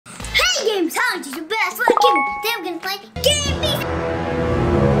I'm just the best one, Kaven. Then we're gonna play Game Beast.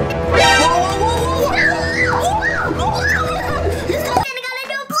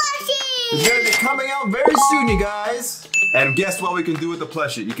 It's gonna be coming out very soon, you guys. And guess what we can do with the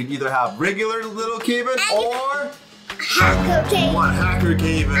plushie? You can either have regular little Kaven or Hacker Kaven. You want Hacker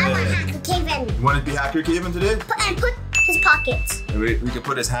Kaven. I want Hacker Kaven. You want it to be Hacker Kaven today? And put his pockets. And we can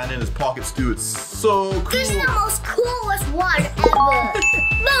put his hand in his pockets too. It's so cool. This is the most coolest one ever.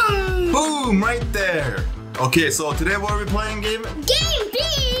 Boom! Boom! Right there. Okay, so today what are we playing, Kaven? Game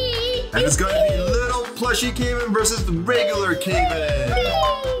Beast! And it's going to be little plushie Kaven versus the regular Kaven.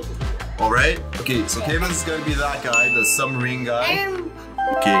 Alright? Okay, so Kaven's going to be that guy, the submarine guy.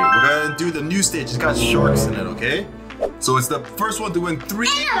 Okay, we're going to do the new stage. It's got sharks in it, okay? So it's the first one to win 3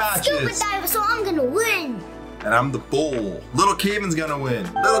 matches. Stupid diver, so I'm gonna win. And I'm the bull. Little Kaven's gonna win.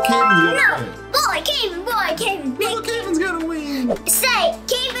 Little Kaven's gonna win. Boy Kaven. Little Kaven's gonna win. Say,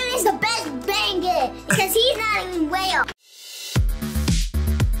 Kaven is the best banger because he's not even way up.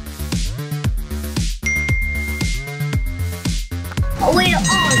 We're on.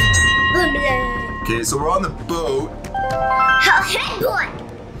 Okay, so we're on the boat. Headbutt.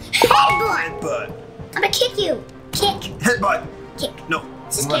 Headbutt. I'm gonna kick you. Kick. Headbutt. Kick. No.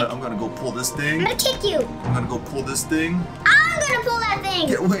 I'm gonna go pull this thing. I'm gonna kick you. I'm gonna go pull this thing. I'm gonna pull that thing.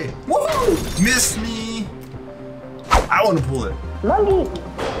 Get away. Woo! Miss me. I wanna pull it. Monkey.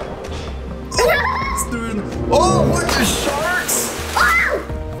 Oh, what the sharks? Oh!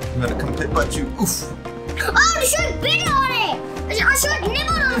 I'm gonna come headbutt you. Oof. Oh, the shark bit on it. The shark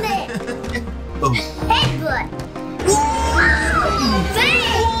nibbled on it. Oh. Headbutt. Whoa!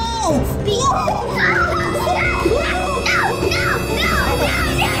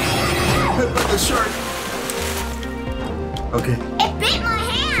 Headbutt the shark. Okay. It bit my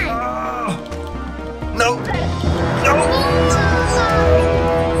hand. No. No. No.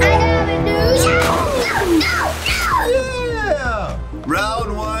 Yeah.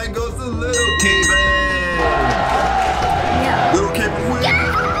 Round 1 goes to little Kaven. Little Kaven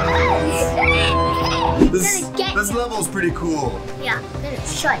wins. This level's pretty cool. Yeah, little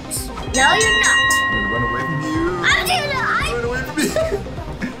sharks. No, you're not. I'm gonna run away from you. I'm gonna Run away from me.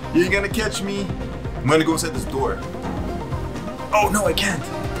 You ain't gonna catch me. I'm gonna go inside this door. Oh no, I can't.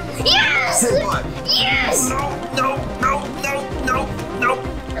 Yes! Headbutt. Yes! No.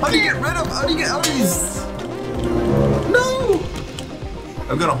 How do you get rid of? How do you get out of these? No.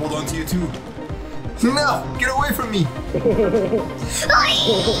 I'm gonna hold on to you too. No, get away from me.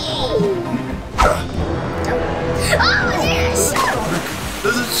 Oh, yes!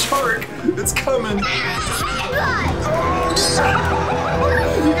 There's a shark. It's coming. Headbutt!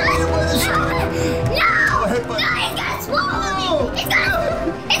 You got hit by the shark. No! Headbutt. No, it's gonna swallow me!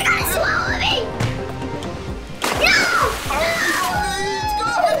 It's gonna swallow me! No!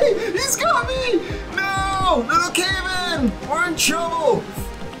 He's got me! No! Little Kaven! We're in trouble!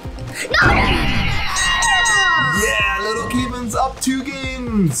 No! Yeah, little Kaven's up 2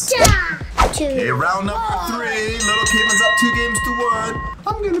 games! Okay, round number 3. Little Kaven's up 2 games to 1.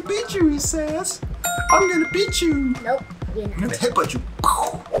 I'm gonna beat you, he says. I'm gonna beat you. Nope. I'm gonna headbutt you.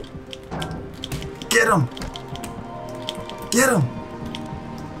 Get him! Get him!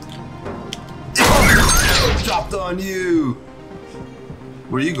 Dropped on you!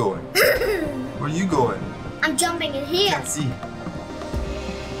 Where are you going? Where are you going? I'm jumping in here. Can't see.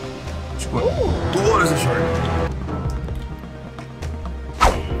 Oh, there's a shark.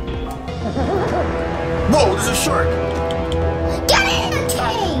 Whoa, there's a shark. Get in the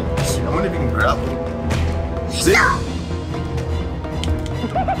cage! I wonder if you can grab him. See? No!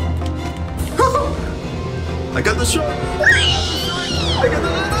 I got the shark. I got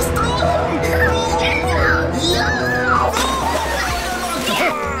the storm.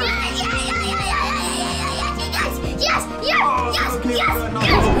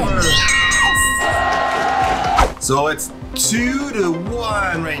 Yes! So it's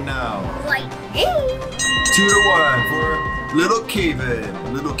 2-1 right now. Right. 2-1 for little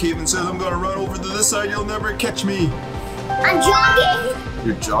Kaven. Little Kaven says, I'm gonna run over to this side. You'll never catch me. I'm jogging.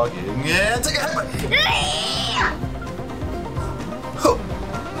 You're jogging. And take a headbutt. Yeah.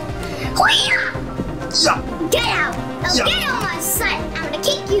 Get out. Now get on my side. I'm gonna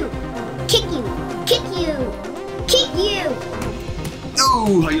kick you. Kick you. Kick you. Kick you.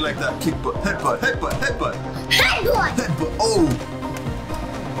 Ooh, how you like that? Kick butt, headbutt, headbutt, headbutt. Headbutt. Headbutt. Oh.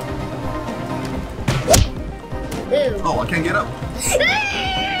 Ooh. Oh, I can't get up.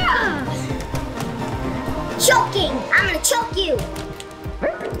 Choking. I'm gonna choke you.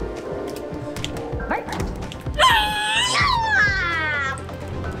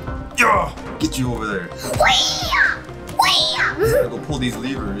 Yeah. Get you over there. just gonna go pull these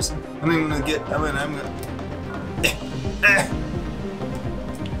levers. And then I'm gonna get. I'm gonna.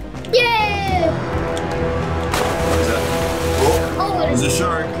 Yeah! What is that? Oh, there's a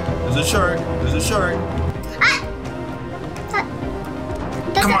shark. There's a shark. There's a shark.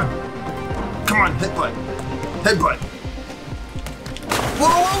 Come on. Come on, headbutt. Headbutt. Whoa,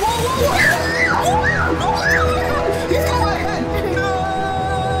 whoa, whoa, whoa, whoa! He's on my head! No!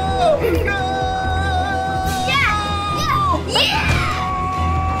 No! Yeah! Yeah!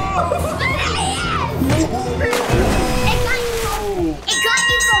 It got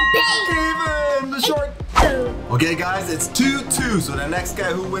you for bait! Kaven, the shark! Okay, guys, it's 2-2, so the next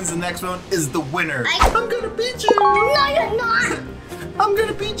guy who wins the next round is the winner. I'm gonna beat you! No, you're not! I'm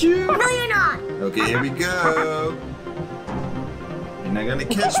gonna beat you! No, you're not! Okay, here we go. You're not gonna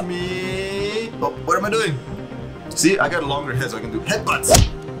catch me. Oh, what am I doing? See, I got a longer head, so I can do headbutts.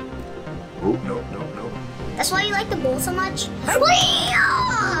 Oh, no, no, no. That's why you like the bowl so much?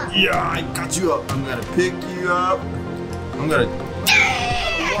 Yeah, I got you up. I'm gonna pick you up. I'm gonna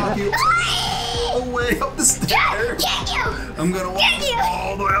walk you all the way up the stairs. I'm gonna walk you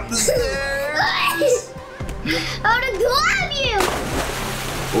all the way up the stairs. I'm gonna grab you!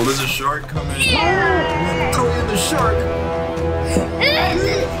 Oh, there's a shark coming. I'm gonna throw you in the shark.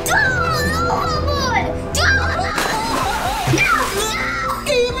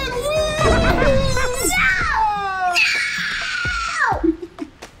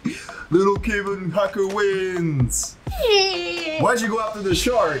 Little Kaven Hacker wins. Why'd you go after the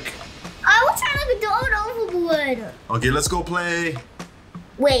shark? I was trying to throw it overboard. Okay, let's go play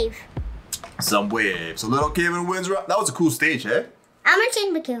Wave. some waves. So Little Kaven wins. That was a cool stage, eh? I'm gonna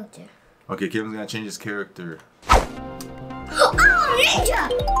change my character. Okay, Kaven's gonna change his character. Oh, ninja!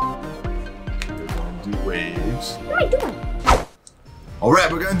 We're gonna do waves. What am I doing? Alright,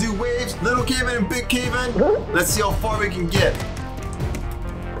 we're gonna do waves. Little Kaven and Big Kaven. Let's see how far we can get.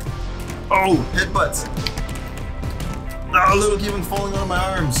 Oh, headbutts. Oh, Little Kaven falling on my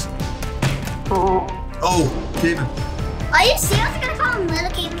arms. Oh, Kaven. Are you seriously gonna call him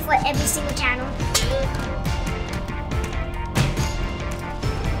Little Kaven for every single channel?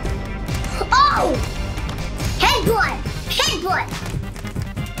 Oh! Headbutt! Headbutt!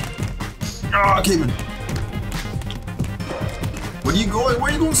 Ah, Kaven. Where are you going? Why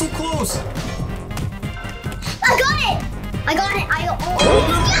are you going so close? I got it! I got it! Oh,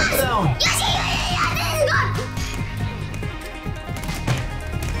 yes! down. Yes!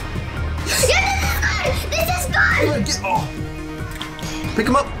 This is good! Oh. Pick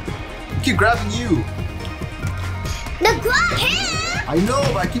him up. Keep grabbing you. The grab him! I know,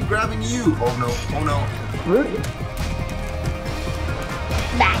 but I keep grabbing you. Oh no. Oh no.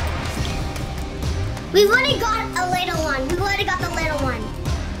 Back. We've already got a little one. We've already got the little one.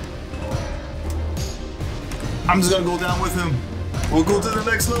 I'm just gonna go down with him. We'll go to the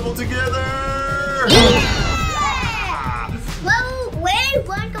next level together. Yeah! Level wave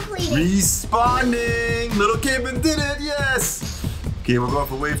 1 completed. Respawning. Little Kaven did it. Yes. Okay, we're going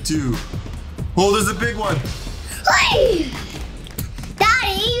for wave 2. Oh, there's a big one. Hey!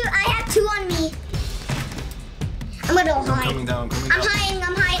 Daddy, I have 2 on me. I'm gonna go hide. I'm coming down. I'm hiding.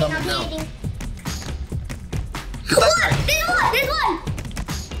 I'm Coming down. hiding. What? There's one!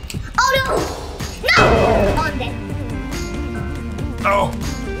 Oh no! No! On them. Oh!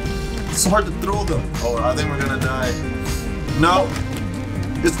 It's so hard to throw them. Oh, I think we're gonna die. No!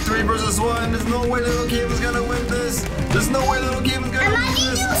 It's 3 versus 1. There's no way Little Kaven's gonna win this. There's no way Little Kaven's gonna win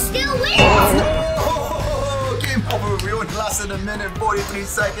this. You still win! Oh! Game over. We only lasted a minute and 43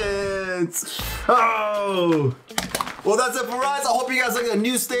 seconds. Oh! Well, that's it for us. I hope you guys like the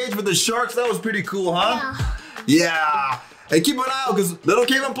new stage with the sharks. That was pretty cool, huh? Yeah. And keep an eye out because Little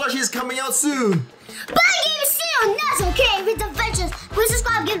Kaven plushie is coming out soon. Bye, game soon. That's okay. Kaven Adventures. Please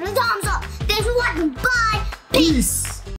subscribe, give it a thumbs up. Thanks for watching. Bye. Peace.